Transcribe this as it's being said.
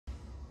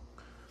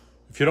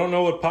If you don't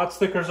know what pot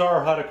stickers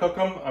are or how to cook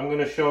them, I'm going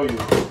to show you.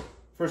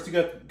 First, you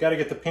got to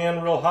get the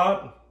pan real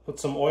hot.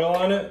 Put some oil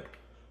on it.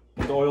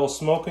 When the oil's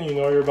smoking, you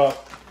know you're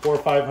about 400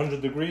 or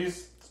 500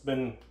 degrees. It's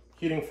been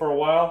heating for a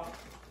while.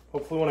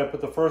 Hopefully when I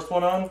put the first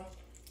one on,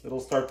 it'll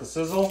start to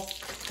sizzle.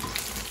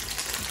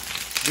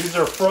 These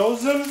are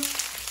frozen.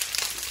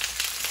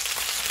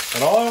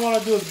 And all I want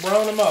to do is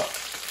brown them up.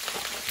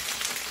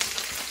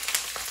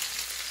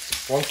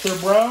 Once they're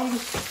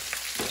browned,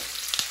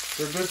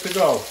 they're good to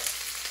go.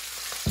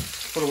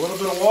 Put a little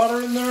bit of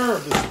water in there, or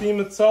the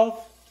steam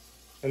itself,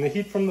 and the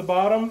heat from the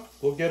bottom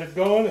will get it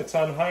going. It's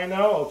on high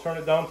now. I'll turn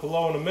it down to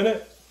low in a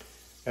minute.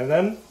 And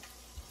then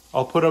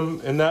I'll put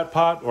them in that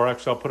pot, or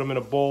actually I'll put them in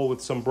a bowl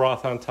with some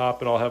broth on top,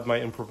 and I'll have my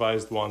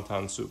improvised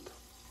wonton soup.